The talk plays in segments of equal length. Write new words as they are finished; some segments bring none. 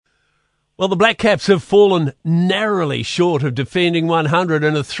Well, the Black Caps have fallen narrowly short of defending 100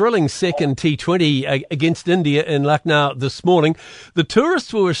 in a thrilling second T20 against India in Lucknow this morning. The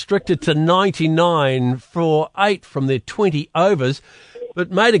tourists were restricted to 99 for 8 from their 20 overs,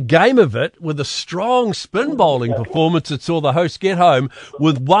 but made a game of it with a strong spin bowling performance that saw the hosts get home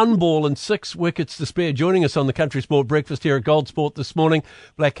with 1 ball and 6 wickets to spare. Joining us on the Country Sport Breakfast here at Gold Sport this morning,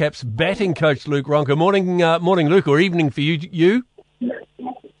 Black Caps batting coach Luke Ronchi. Morning, Luke, or evening for you.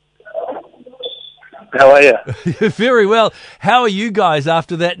 How are you? Very well. How are you guys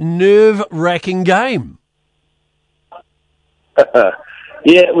after that nerve-wracking game?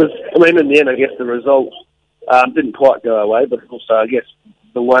 It was. I mean, in the end, I guess the result didn't quite go our way, but also, I guess,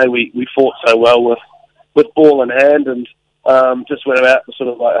 the way we fought so well with ball in hand and just went about sort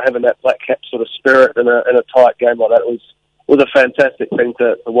of like having that Black Cap sort of spirit in a tight game like that was a fantastic thing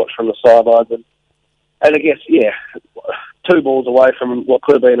to watch from the sidelines. And I guess, 2 balls away from what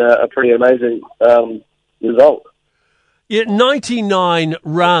could have been a pretty amazing result. Yeah, 99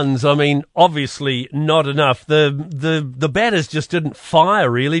 runs. I mean, obviously not enough. The batters just didn't fire,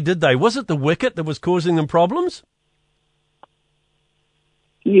 really, did they? Was it the wicket that was causing them problems?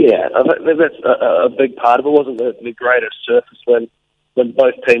 Yeah, I think that's a big part of it. It wasn't the greatest surface when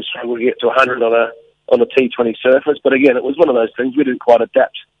both teams struggled to get to 100 on a T20 surface. But again, it was one of those things we didn't quite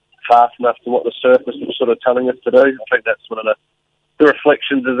adapt fast enough to what the surface was sort of telling us to do. I think that's one of the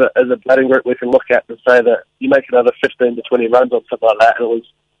reflections as a batting group we can look at and say that you make another 15 to 20 runs on something like that, and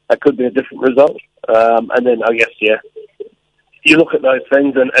that could be a different result. And then I guess, you look at those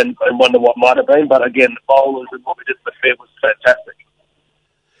things and wonder what might have been. But again, the bowlers and what we did in the field was fantastic.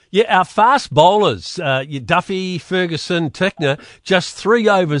 Yeah, our fast bowlers, Duffy, Ferguson, Tickner, just 3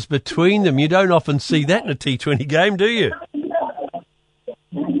 overs between them. You don't often see that in a T20 game, do you?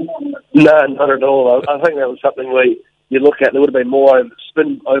 No, not at all. I think that was something you look at. There would have been more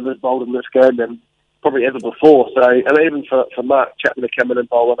spin overs bowled in this game than probably ever before. So, and even for Mark Chapman to come in and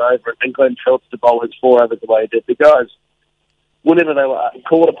bowl an over and Glenn Phelps to bowl his 4 overs the way he did, the guys, whenever they were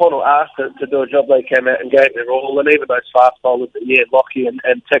called upon or asked to do a job, they came out and gave their all. And even those fast bowlers, Lockie and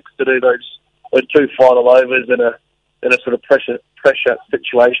Tex to do those 2 final overs in a sort of pressure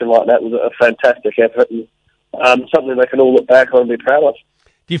situation like that was a fantastic effort and something they can all look back on and be proud of.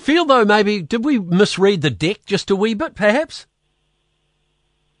 Do you feel, though, maybe, did we misread the deck just a wee bit, perhaps?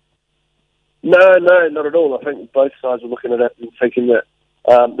 No, not at all. I think both sides were looking at it and thinking that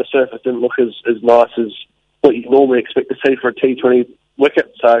the surface didn't look as nice as what you normally expect to see for a T20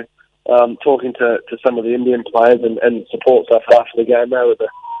 wicket. So talking to some of the Indian players and support stuff after the game, they were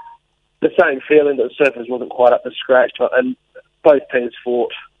the same feeling that the surface wasn't quite up to scratch. And both teams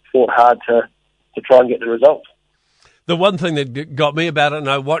fought hard to try and get the result. The one thing that got me about it, and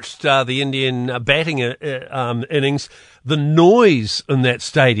I watched the Indian batting innings, the noise in that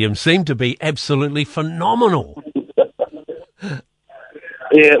stadium seemed to be absolutely phenomenal.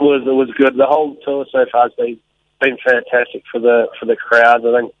 Yeah, it was good. The whole tour so far has been fantastic for the crowds.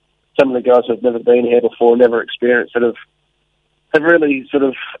 I think some of the guys who've never been here before, never experienced it, have really sort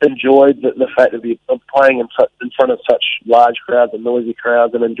of enjoyed the fact of playing in front of such large crowds and noisy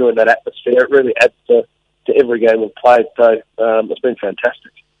crowds and enjoying that atmosphere. It really adds to every game we've played, so it's been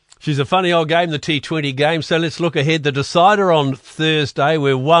fantastic. She's a funny old game, the T20 game, so let's look ahead. The decider on Thursday,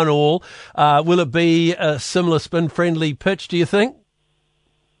 we're 1-1. Will it be a similar spin-friendly pitch, do you think?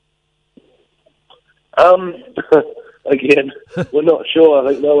 Again, we're not sure. I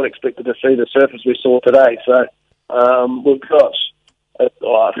think no one expected to see the surface we saw today, so we've got,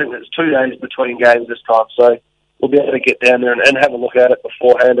 I think it's 2 days between games this time, so we'll be able to get down there and have a look at it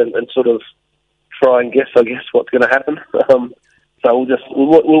beforehand and sort of try and guess what's going to happen. So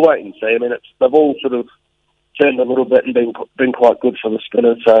we'll wait and see. I mean, they've all sort of turned a little bit and been quite good for the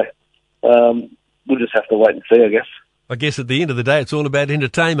spinners. So we'll just have to wait and see, I guess. I guess at the end of the day, it's all about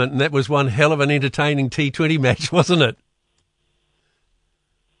entertainment, and that was one hell of an entertaining T20 match, wasn't it?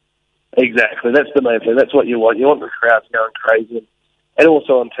 Exactly. That's the main thing. That's what you want. You want the crowds going crazy, and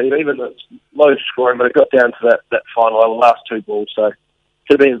also on TV, even though it's low scoring, but it got down to that final over, the last 2 balls. So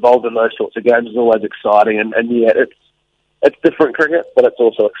to be involved in those sorts of games is always exciting, and it's different cricket, but it's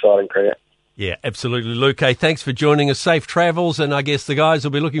also exciting cricket. Yeah, absolutely, Luke. Hey, thanks for joining us. Safe travels, and I guess the guys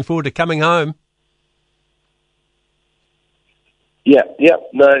will be looking forward to coming home. Yeah.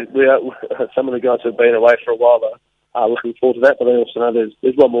 No, some of the guys who've been away for a while are looking forward to that, but I also know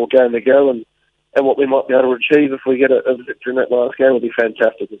there's one more game to go, and what we might be able to achieve if we get a victory in that last game will be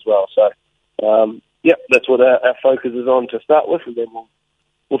fantastic as well. So, that's what our focus is on to start with, and then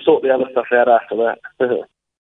we'll sort the other stuff out after that.